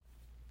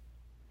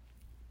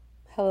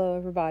Hello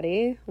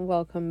everybody,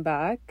 welcome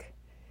back.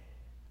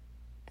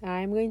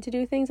 I'm going to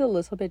do things a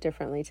little bit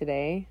differently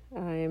today.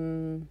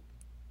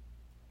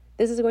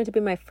 This is going to be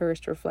my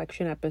first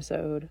reflection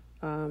episode.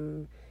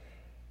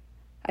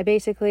 I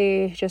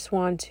basically just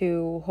want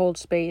to hold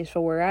space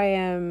for where I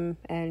am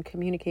and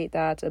communicate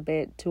that a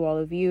bit to all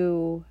of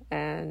you,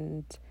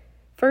 and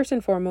first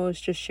and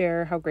foremost just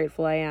share how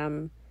grateful I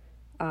am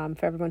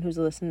for everyone who's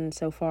listened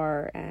so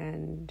far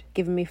and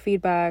given me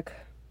feedback.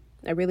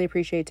 I really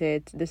appreciate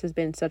it. This has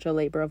been such a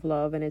labor of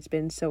love and it's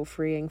been so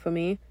freeing for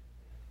me.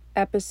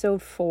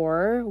 Episode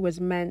 4 was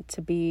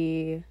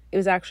it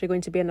was actually going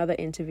to be another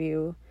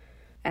interview,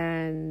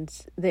 and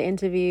the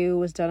interview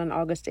was done on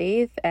August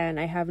 8th and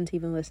I haven't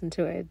even listened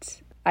to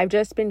it. I've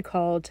just been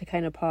called to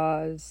kind of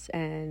pause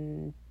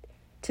and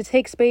to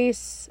take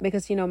space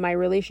because, my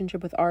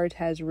relationship with art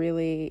has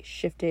really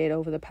shifted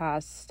over the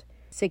past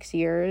 6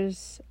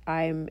 years.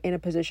 I'm in a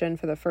position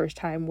for the first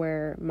time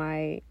where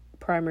my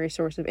primary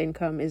source of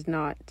income is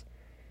not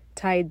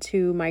tied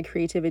to my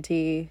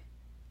creativity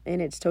in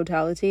its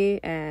totality,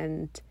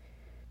 and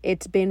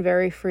it's been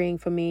very freeing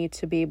for me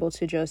to be able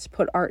to just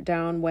put art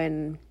down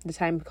when the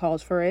time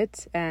calls for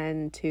it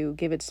and to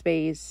give it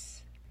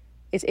space.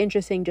 It's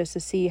interesting just to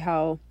see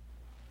how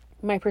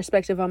my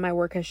perspective on my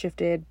work has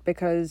shifted,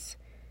 because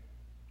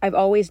I've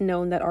always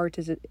known that art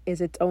is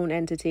its own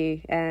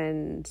entity,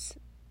 and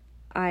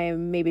I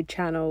am maybe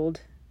channeled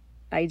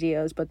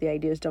ideas, but the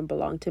ideas don't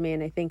belong to me.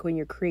 And I think when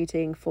you're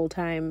creating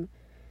full-time,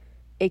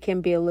 it can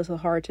be a little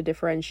hard to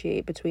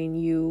differentiate between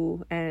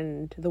you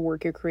and the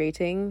work you're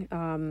creating.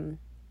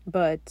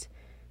 But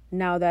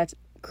now that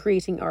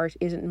creating art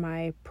isn't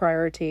my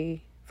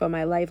priority for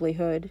my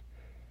livelihood,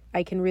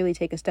 I can really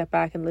take a step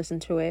back and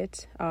listen to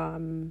it.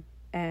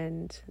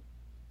 And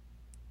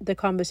the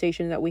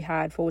conversation that we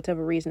had, for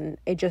whatever reason,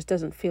 it just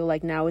doesn't feel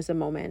like now is the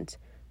moment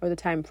or the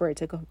time for it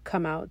to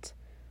come out.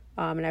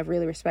 And I've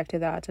really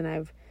respected that, and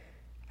I've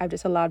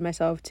just allowed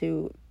myself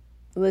to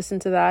listen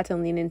to that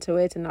and lean into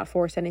it and not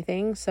force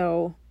anything.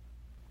 So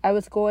I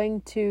was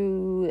going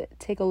to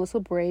take a little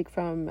break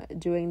from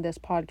doing this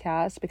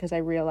podcast because I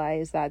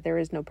realized that there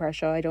is no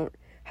pressure. I don't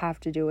have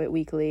to do it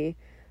weekly.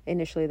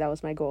 Initially, that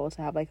was my goal,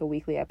 to have like a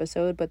weekly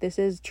episode. But this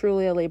is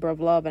truly a labor of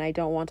love, and I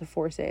don't want to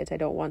force it. I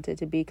don't want it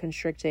to be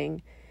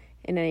constricting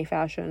in any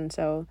fashion.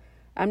 So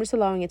I'm just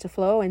allowing it to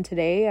flow. And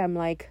today I'm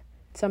like,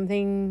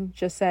 something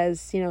just says,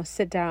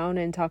 sit down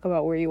and talk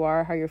about where you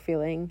are, how you're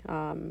feeling,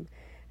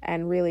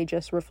 and really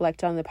just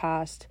reflect on the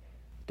past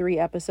 3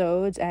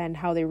 episodes and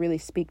how they really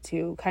speak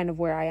to kind of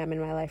where I am in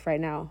my life right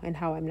now and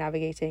how I'm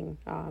navigating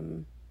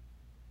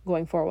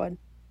going forward.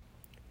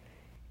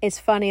 It's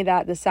funny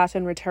that the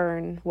Saturn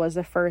return was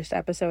the first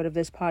episode of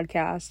this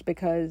podcast,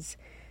 because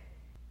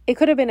it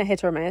could have been a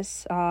hit or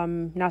miss.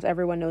 Not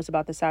everyone knows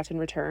about the Saturn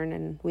return,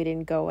 and we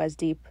didn't go as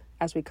deep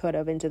as we could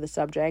have into the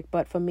subject.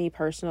 But for me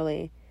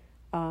personally,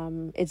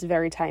 it's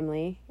very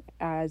timely.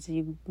 As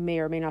you may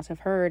or may not have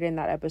heard in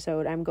that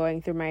episode, I'm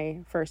going through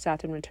my first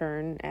Saturn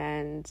return,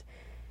 and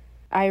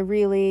I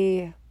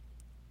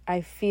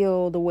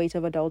feel the weight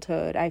of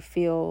adulthood. I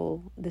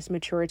feel this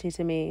maturity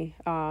to me.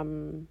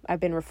 I've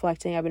been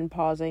reflecting, I've been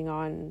pausing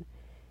on,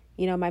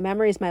 my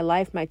memories, my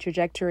life, my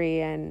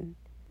trajectory. And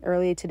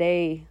earlier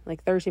today,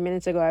 like 30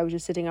 minutes ago, I was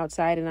just sitting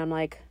outside and I'm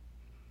like,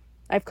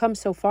 I've come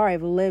so far.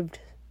 I've lived.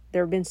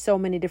 There have been so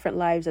many different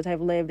lives that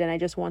I've lived, and I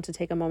just want to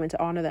take a moment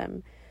to honor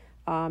them.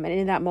 And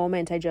in that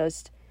moment,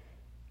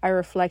 I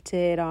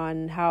reflected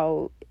on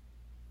how,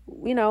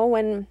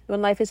 when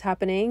life is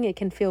happening, it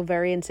can feel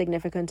very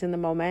insignificant in the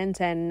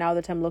moment. And now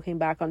that I'm looking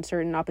back on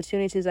certain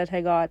opportunities that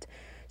I got,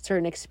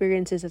 certain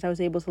experiences that I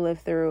was able to live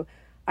through,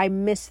 I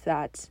miss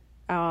that.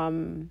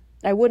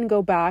 I wouldn't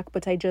go back,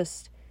 but I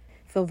just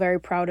feel very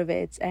proud of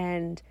it.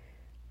 And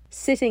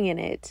sitting in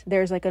it,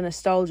 there's like a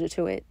nostalgia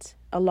to it,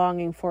 a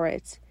longing for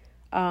it.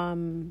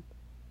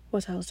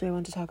 What else do I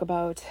want to talk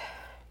about?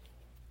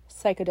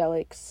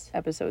 Psychedelics,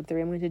 episode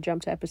 3. I'm going to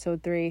jump to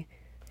episode 3.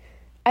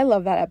 I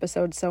love that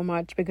episode so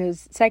much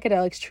because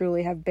psychedelics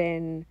truly have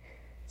been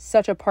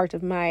such a part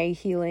of my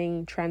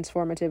healing,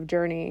 transformative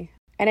journey.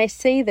 And I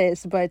say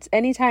this, but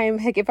anytime,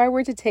 like if I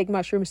were to take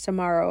mushrooms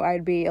tomorrow,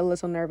 I'd be a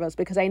little nervous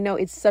because I know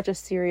it's such a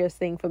serious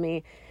thing for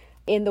me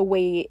in the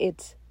way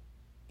it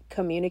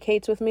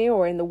communicates with me,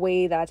 or in the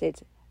way that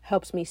it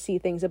helps me see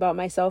things about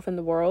myself and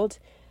the world.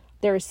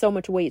 There is so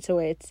much weight to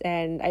it,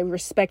 and I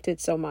respect it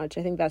so much.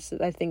 I think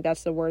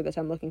that's the word that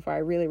I'm looking for. I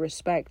really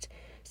respect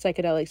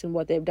psychedelics and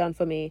what they've done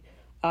for me.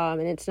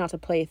 And it's not a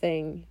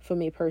plaything for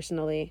me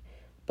personally,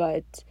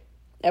 but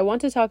I want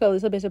to talk a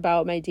little bit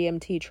about my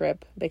DMT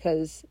trip,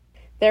 because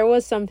there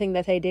was something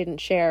that I didn't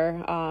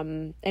share,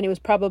 and it was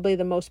probably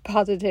the most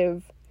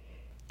positive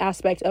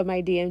aspect of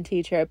my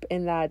DMT trip,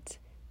 in that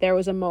there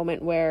was a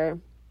moment where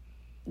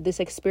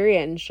this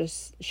experience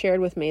just shared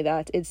with me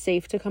that it's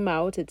safe to come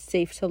out, it's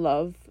safe to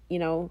love,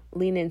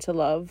 lean into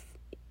love,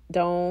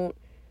 don't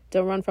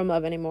run from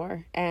love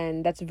anymore.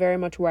 And that's very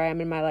much where I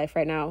am in my life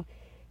right now,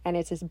 and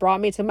it's just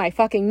brought me to my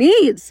fucking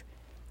knees.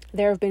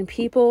 There have been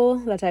people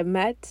that I've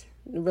met,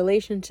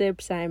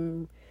 relationships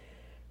I'm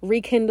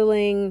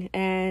rekindling,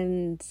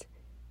 and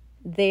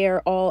they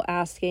are all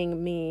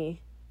asking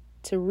me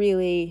to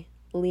really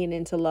lean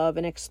into love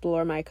and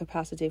explore my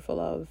capacity for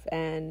love,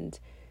 and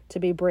to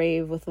be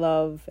brave with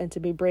love, and to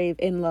be brave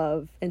in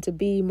love, and to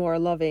be more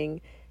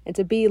loving, and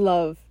to be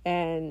love.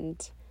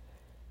 And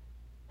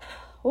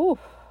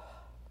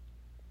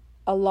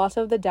a lot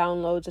of the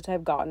downloads that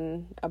I've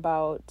gotten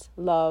about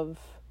love,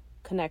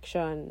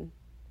 connection,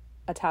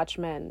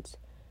 attachment,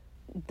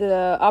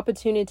 the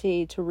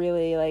opportunity to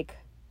really like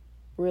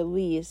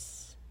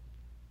release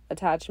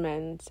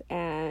attachment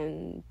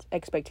and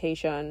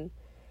expectation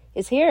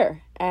is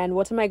here. And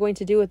what am I going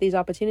to do with these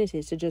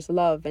opportunities to just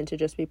love, and to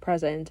just be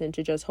present, and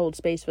to just hold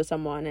space for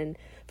someone, and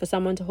for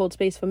someone to hold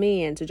space for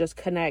me, and to just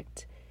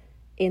connect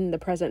in the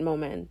present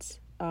moment?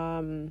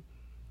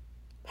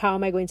 How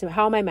am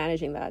I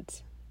managing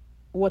that?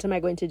 What am I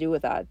going to do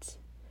with that?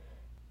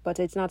 But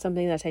it's not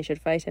something that I should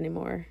fight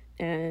anymore.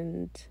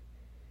 And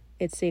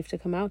it's safe to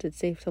come out. It's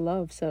safe to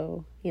love.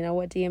 So, you know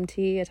what,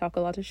 DMT, I talk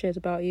a lot of shit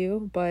about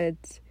you,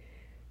 but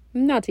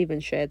not even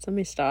shit. Let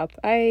me stop.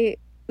 The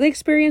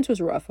experience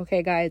was rough,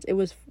 okay, guys? It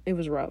was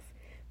rough.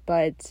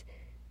 But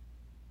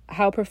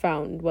how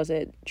profound was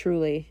it,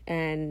 truly?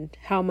 And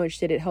how much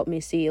did it help me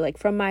see? Like,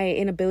 from my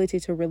inability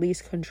to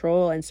release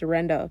control and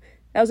surrender,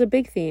 that was a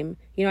big theme.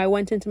 You know, I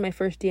went into my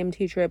first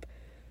DMT trip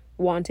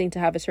wanting to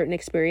have a certain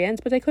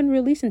experience, but I couldn't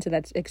release into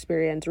that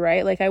experience,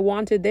 right? Like, I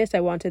wanted this, I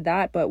wanted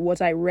that, but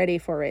was I ready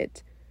for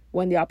it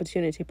when the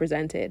opportunity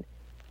presented?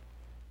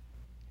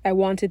 I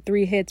wanted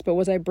 3 hits, but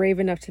was I brave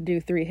enough to do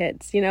 3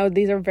 hits? You know,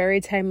 these are very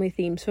timely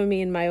themes for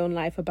me in my own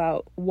life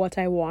about what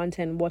I want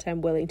and what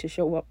I'm willing to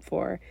show up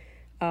for,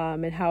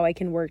 and how I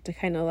can work to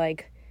kind of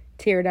like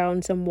tear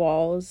down some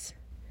walls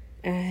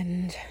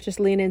and just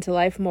lean into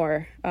life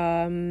more.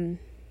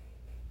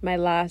 My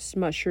last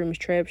mushrooms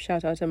trip,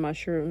 shout out to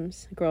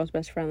mushrooms, girl's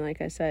best friend,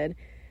 like I said,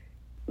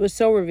 was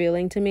so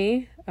revealing to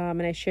me.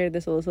 And I shared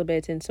this a little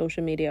bit in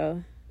social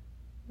media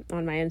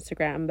on my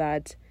Instagram,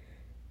 that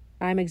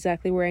I'm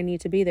exactly where I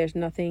need to be. There's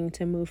nothing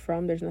to move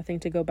from. There's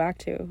nothing to go back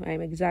to.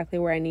 I'm exactly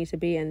where I need to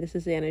be. And this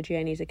is the energy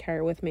I need to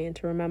carry with me, and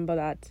to remember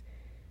that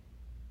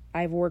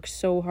I've worked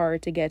so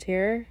hard to get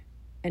here.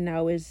 And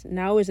now is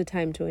the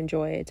time to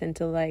enjoy it, and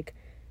to like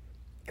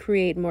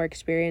create more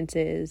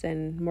experiences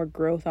and more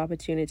growth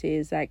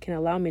opportunities that can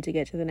allow me to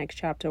get to the next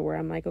chapter, where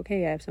I'm like,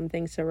 okay, I have some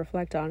things to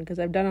reflect on, because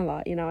I've done a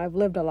lot, you know, I've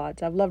lived a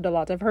lot, I've loved a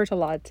lot, I've hurt a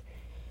lot.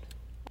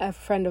 A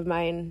friend of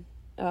mine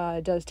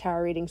does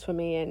tarot readings for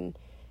me, and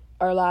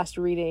our last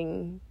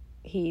reading,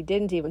 he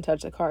didn't even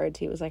touch the cards.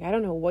 He was like, I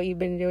don't know what you've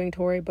been doing,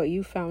 Tori, but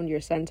you found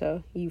your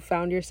center.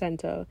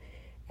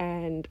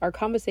 And our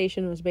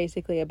conversation was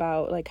basically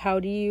about like, how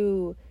do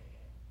you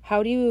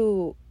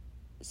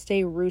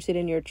stay rooted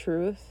in your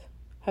truth?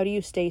 How do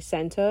you stay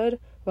centered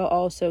while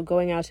also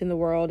going out in the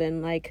world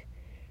and like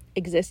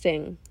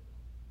existing?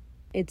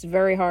 It's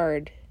very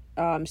hard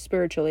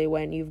spiritually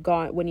when you've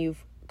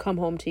come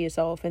home to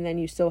yourself, and then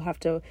you still have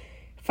to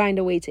find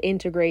a way to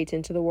integrate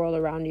into the world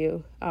around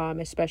you,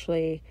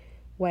 especially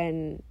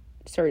when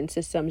certain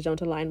systems don't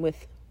align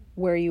with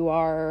where you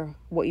are,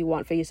 what you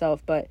want for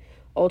yourself. But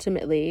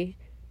ultimately,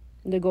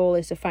 the goal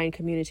is to find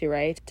community,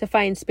 right? To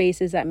find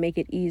spaces that make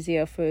it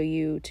easier for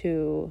you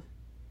to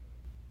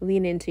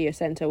lean into your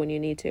center when you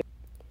need to.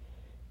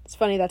 It's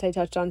funny that I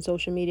touched on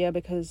social media,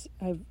 because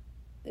a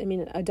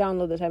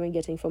download that I've been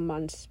getting for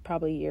months,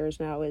 probably years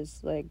now, is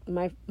like,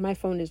 my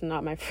phone is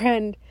not my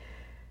friend.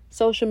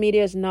 Social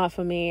media is not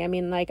for me. I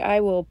mean, like, I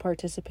will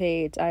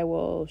participate, I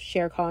will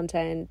share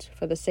content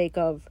for the sake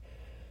of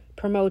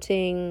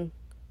promoting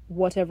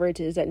whatever it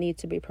is that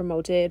needs to be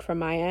promoted from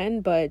my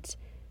end, but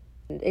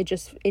it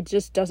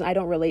just doesn't, I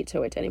don't relate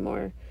to it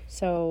anymore.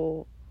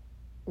 So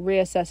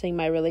reassessing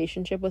my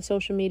relationship with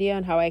social media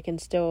and how I can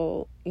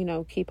still, you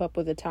know, keep up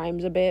with the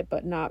times a bit,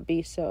 but not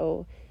be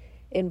so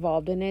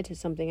involved in it, is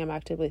something I'm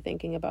actively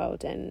thinking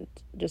about. And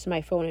just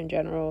my phone in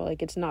general,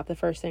 like, it's not the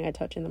first thing I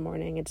touch in the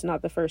morning, it's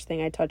not the first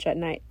thing I touch at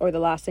night, or the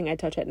last thing I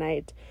touch at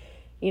night.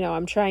 You know,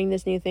 I'm trying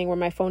this new thing where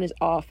my phone is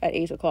off at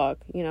 8:00.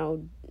 You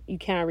know, you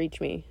can't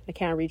reach me, I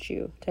can't reach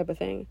you, type of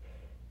thing.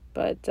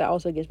 But that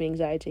also gives me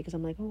anxiety, because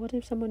I'm like, oh, what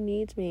if someone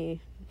needs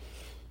me?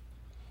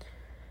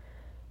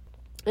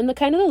 And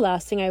the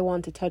last thing I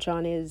want to touch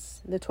on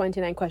is the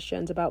 29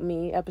 questions about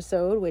me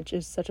episode, which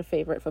is such a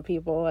favorite for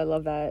people. I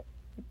love that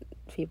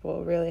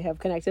people really have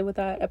connected with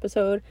that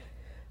episode.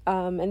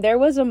 And there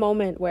was a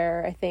moment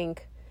where I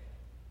think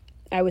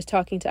I was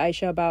talking to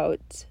Aisha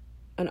about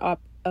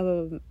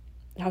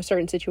how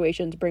certain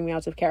situations bring me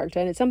out of character.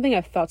 And it's something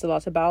I've thought a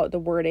lot about, the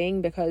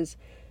wording, because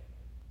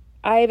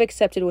I've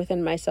accepted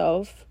within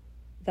myself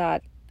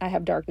that I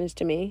have darkness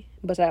to me,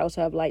 but I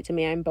also have light to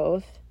me. I'm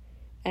both.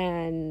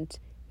 And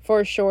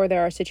for sure,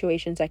 there are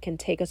situations that can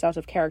take us out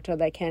of character,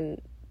 that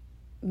can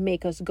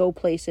make us go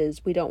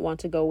places we don't want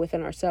to go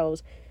within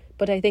ourselves.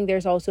 But I think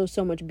there's also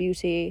so much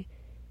beauty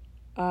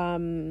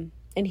and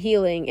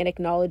healing in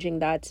acknowledging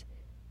that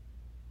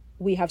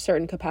we have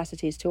certain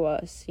capacities to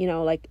us. You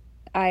know, like,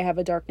 I have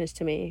a darkness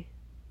to me,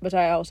 but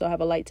I also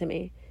have a light to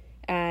me.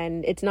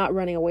 And it's not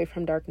running away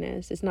from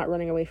darkness. It's not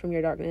running away from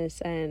your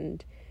darkness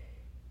and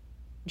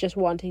just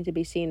wanting to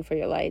be seen for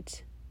your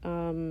light.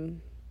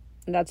 And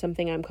that's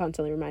something I'm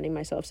constantly reminding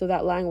myself. So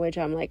that language,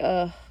 I'm like,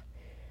 I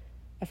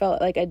felt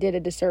like I did a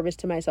disservice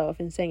to myself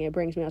in saying it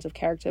brings me out of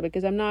character,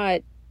 because I'm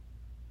not,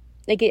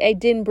 like, it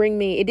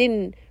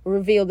didn't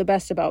reveal the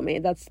best about me.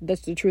 That's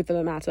the truth of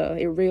the matter.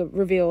 It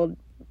revealed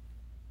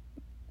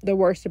the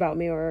worst about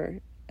me, or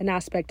an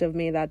aspect of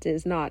me that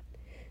is not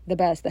the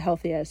best, the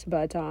healthiest.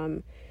 But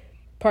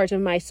part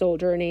of my soul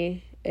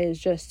journey is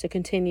just to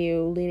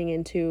continue leaning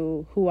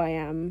into who I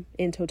am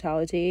in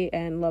totality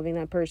and loving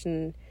that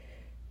person,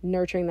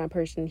 nurturing that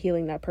person,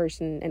 healing that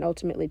person, and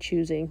ultimately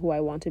choosing who I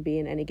want to be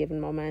in any given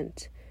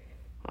moment.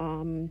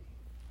 And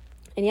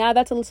yeah,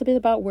 that's a little bit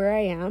about where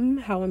I am,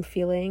 how I'm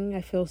feeling.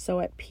 I feel so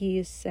at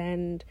peace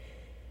and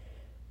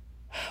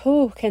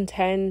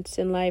content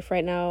in life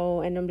right now,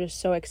 and I'm just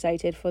so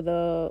excited for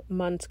the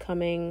months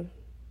coming.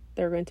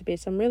 There are going to be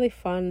some really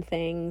fun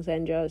things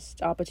and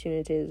just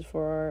opportunities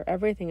for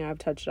everything I've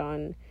touched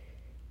on,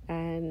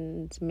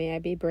 and may I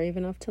be brave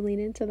enough to lean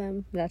into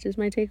them. That is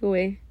my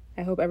takeaway.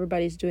 I hope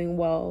everybody's doing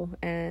well,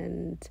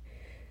 and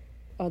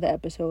all the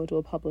episodes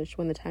will publish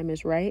when the time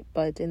is right.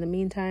 But in the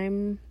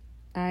meantime,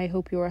 I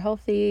hope you are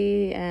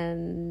healthy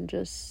and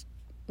just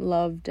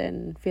loved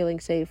and feeling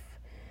safe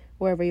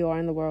wherever you are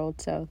in the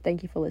world. So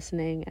thank you for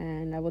listening,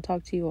 and I will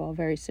talk to you all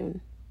very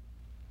soon.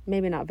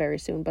 Maybe not very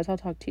soon, but I'll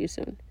talk to you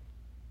soon.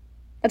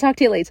 I'll talk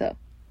to you later.